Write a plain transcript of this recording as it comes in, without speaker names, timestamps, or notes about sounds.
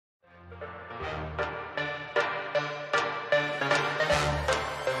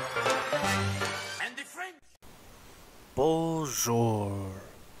Bonjour.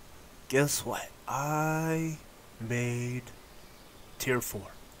 Guess what? I made tier 4.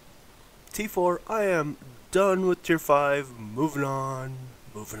 T4, I am done with tier 5. Moving on.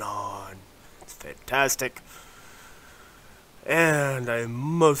 It's fantastic. And I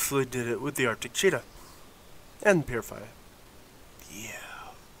mostly did it with the Arctic Cheetah. And Purify.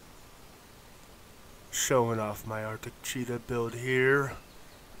 Yeah. Showing off my Arctic Cheetah build here.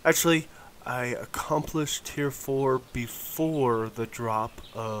 Actually, I accomplished tier 4 before the drop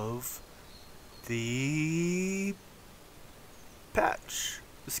of the patch,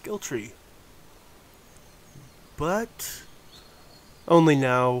 the skill tree. But only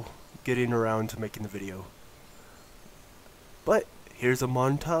now getting around to making the video. But here's a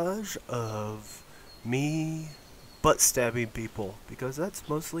montage of me butt stabbing people, because that's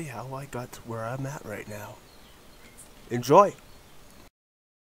mostly how I got to where I'm at right now. Enjoy!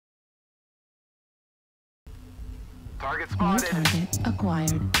 Target spotted. New target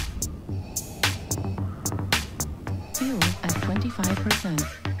acquired. Fuel at 25%.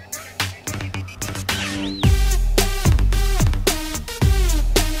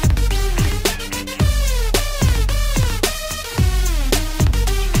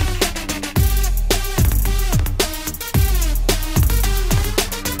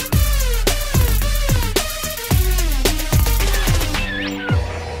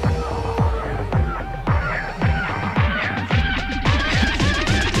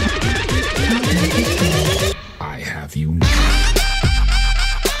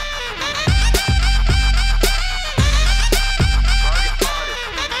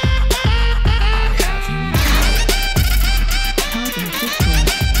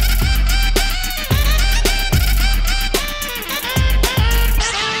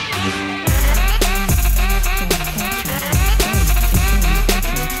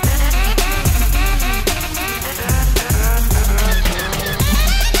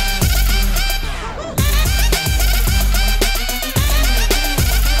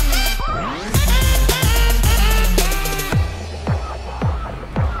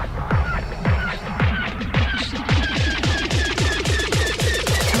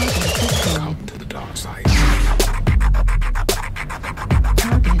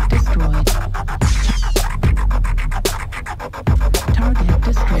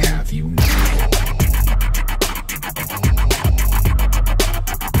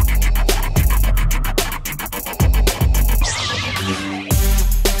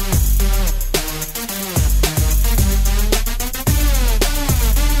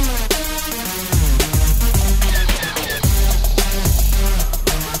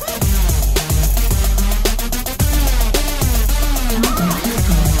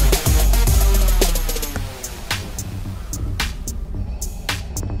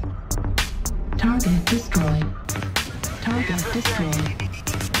 Target destroyed. Target destroyed.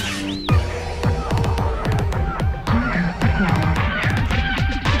 Target acquired.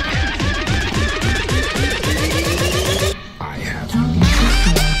 I have Target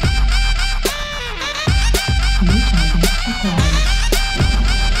destroyed.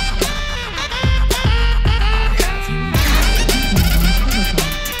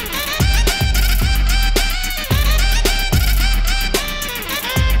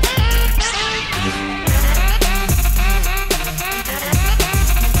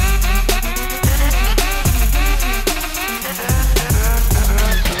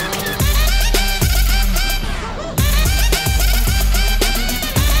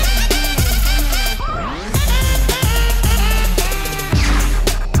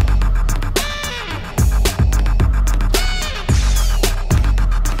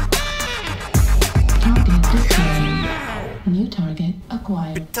 New target acquired. New target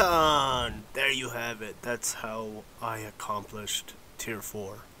acquired. Putain! There you have it. That's how I accomplished tier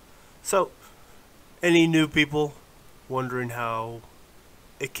 4. So, any new people wondering how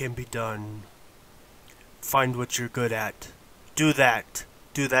it can be done, find what you're good at. Do that.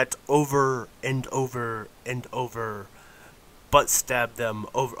 Do that over and over and over. Butt stab them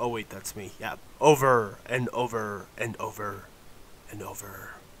over. Oh wait, that's me. Yeah. Over and over and over and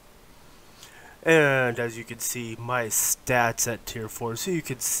over. And as you can see, my stats at tier 4, so you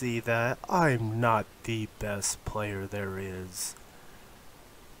can see that I'm not the best player there is.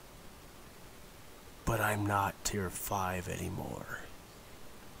 But I'm not tier 5 anymore.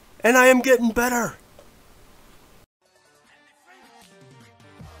 And I am getting better.